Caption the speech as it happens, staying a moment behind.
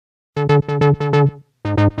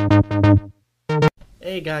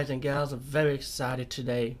Hey guys and gals, I'm very excited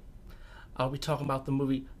today. I'll be talking about the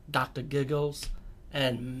movie Dr. Giggles.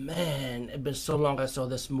 And man, it's been so long I saw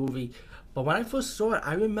this movie. But when I first saw it,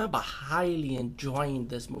 I remember highly enjoying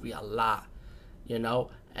this movie a lot, you know?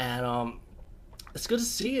 And it's good to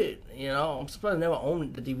see it, you know. I'm surprised I never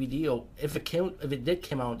owned the DVD, or if it did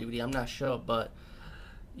come out on DVD, I'm not sure, but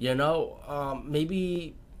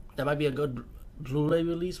maybe that might be a good Blu-ray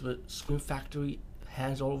release with Scream Factory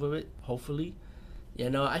hands all over it, hopefully.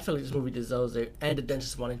 I feel like this movie deserves it, and The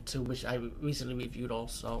Dentist 1 and 2, which I recently reviewed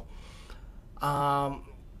also. Um,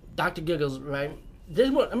 Dr. Giggles, right?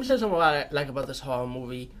 Let me tell you something what I like about this horror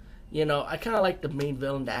movie. I kind of like the main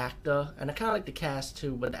villain, the actor, and I kind of like the cast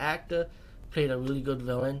too, but the actor played a really good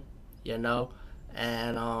villain, you know?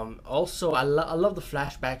 And also, I love the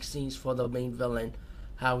flashback scenes for the main villain,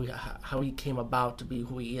 how he came about to be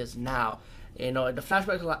who he is now. The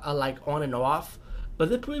flashbacks are like on and off, but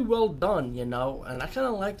they're pretty well done, and I kind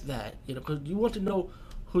of like that, because you want to know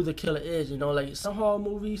who the killer is, like some horror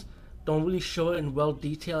movies don't really show it in well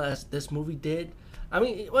detail as this movie did. I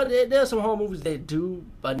mean, well, there are some horror movies they do,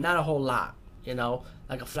 but not a whole lot,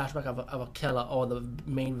 like a flashback of a killer or the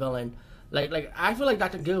main villain. Like I feel like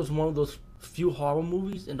Dr. Gill is one of those few horror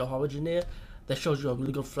movies in the horror genre that shows you a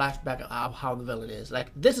really good flashback of how the villain is. Like,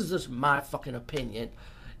 this is just my fucking opinion,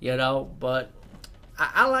 but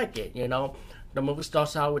I like it. The movie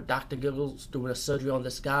starts out with Dr. Giggles doing a surgery on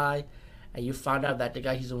this guy, and you find out that the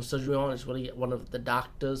guy he's doing surgery on is really one of the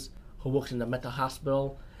doctors who works in the mental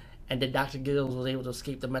hospital, and then Dr. Giggles was able to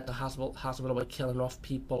escape the mental hospital by killing off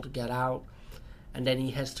people to get out, and then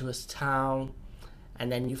he heads to his town, and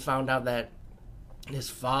then you found out that his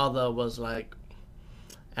father was like,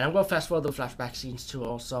 and I'm going to fast forward the flashback scenes too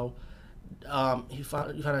also. You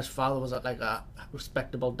found his father was like a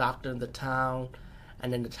respectable doctor in the town,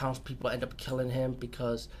 and then the townspeople end up killing him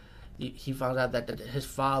because he found out that his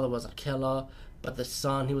father was a killer, but the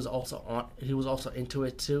son he was also into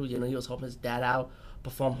it too. He was helping his dad out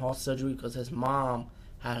perform heart surgery because his mom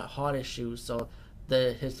had a heart issue. So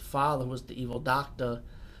his father, who was the evil doctor,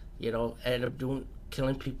 ended up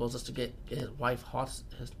killing people just to get his wife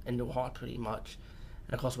a new heart pretty much.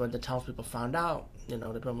 And of course, when the townspeople found out, they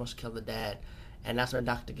pretty much killed the dad, and that's when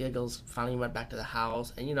Dr. Giggles finally went back to the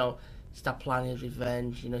house and stopped plotting his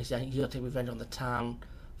revenge. He said he'll take revenge on the town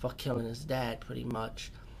for killing his dad, pretty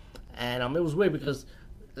much. And it was weird because,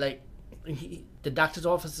 like, the doctor's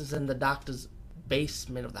office is in the doctor's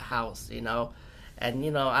basement of the house, And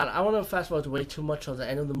I want to fast forward way too much on the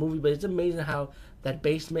end of the movie, but it's amazing how that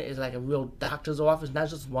basement is like a real doctor's office, not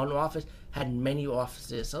just one office, had many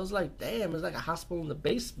offices. So I was like, damn, it's like a hospital in the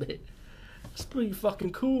basement. It's pretty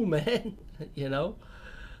fucking cool, man.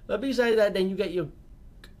 But besides that, then you get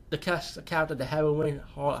the cast character, the heroine,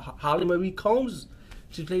 Holly Marie Combs.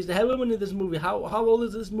 She plays the heroine in this movie. How old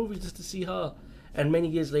is this movie just to see her? And many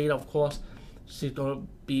years later, of course, she's gonna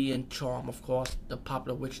be in Charm, of course, the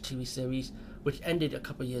popular witch TV series, which ended a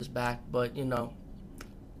couple years back. But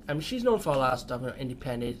she's known for a lot of stuff,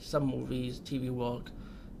 independent, some movies, TV work.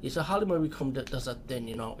 Yeah, so Holly Marie Combs does her thing,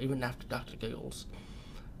 even after Dr. Giggles.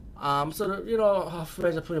 Her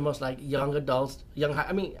friends are pretty much like young adults,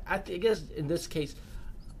 I guess in this case,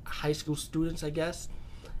 high school students, I guess,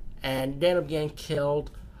 and they end up getting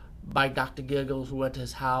killed by Dr. Giggles, who went to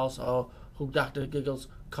his house, or who Dr. Giggles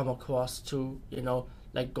come across to,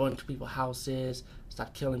 like going to people's houses,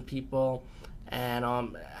 start killing people. And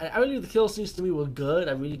I really, the kill scenes to me were good.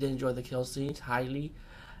 I really did enjoy the kill scenes highly.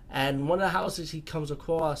 And one of the houses he comes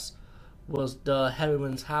across was the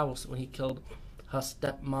heroine's house when he killed her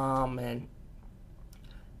stepmom,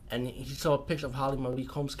 and he saw a picture of Holly Marie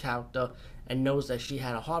Combs' character and knows that she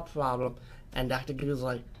had a heart problem. And Dr. Giggles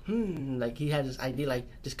like, like he had this idea like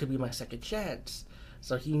this could be my second chance.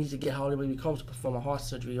 So he needs to get Holly Marie Combs to perform a heart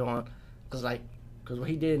surgery on, because what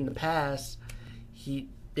he did in the past, he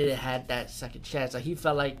didn't have that second chance. Like he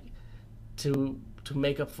felt like to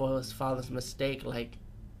make up for his father's mistake, like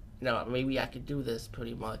maybe I could do this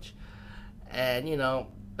pretty much, and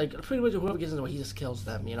like pretty much whoever gets into it, he just kills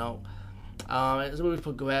them. As the movie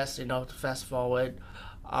progressed, to fast forward,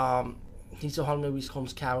 he saw Holly Marie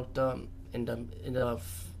Combs' character in the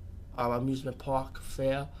amusement park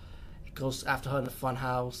fair. He goes after her in the fun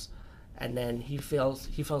house, and then he fails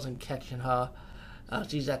in catching her.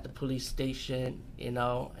 She's at the police station,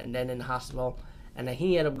 and then in the hospital, and then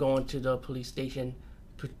he ended up going to the police station.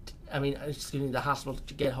 The hospital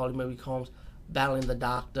to get Holly Marie Combs, battling the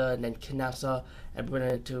doctor, and then kidnaps her and bring her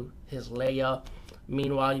into his lair.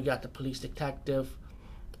 Meanwhile, you got the police detective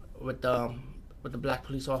with the black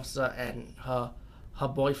police officer and her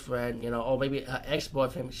boyfriend, or maybe her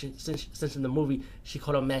ex-boyfriend. Since in the movie she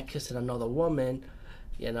caught a man kissing another woman,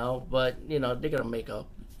 But they're gonna make up.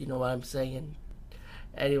 You know what I'm saying?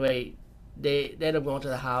 Anyway, they end up going to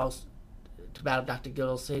the house to battle Dr.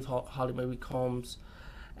 Giggles, save Holly Marie Combs,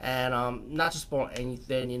 and not to spoil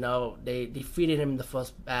anything, they defeated him in the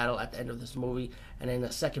first battle at the end of this movie, and in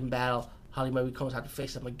the second battle, Holly Marie Combs had to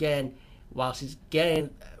face him again while she's getting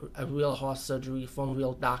a real heart surgery from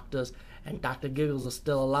real doctors, and Dr. Giggles is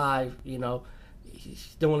still alive. He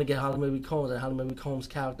still want to get Holly Marie Combs, and Holly Marie Combs'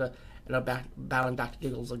 character and are battling Dr.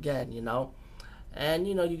 Giggles again. And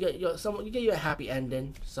you get your happy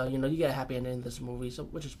ending. So you get a happy ending in this movie, so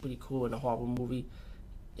which is pretty cool in a horror movie.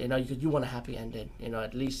 You want a happy ending.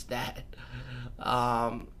 At least that.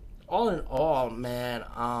 All in all, man,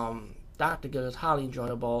 Dr. Giggles highly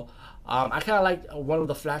enjoyable. I kind of like one of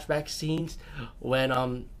the flashback scenes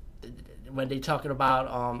when they talking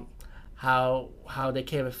about how they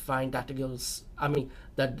came and find Dr. Giggles. I mean,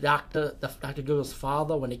 Dr. Giggles'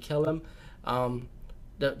 father when they kill him.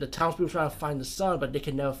 The townspeople trying to find the son, but they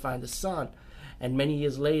can never find the son. And many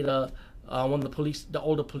years later, when the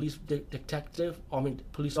older police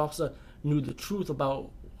police officer knew the truth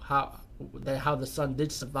about how the son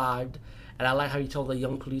did survive. And I like how he told the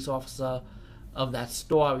young police officer of that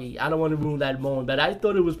story. I don't want to ruin that moment, but I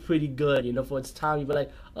thought it was pretty good, for its time. You'd be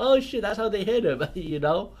like, oh shit, that's how they hit him,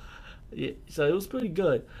 Yeah, so it was pretty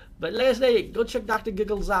good. But like I say, go check Dr.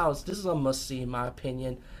 Giggles out. This is a must-see in my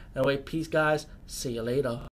opinion. Anyway, peace, guys. See you later.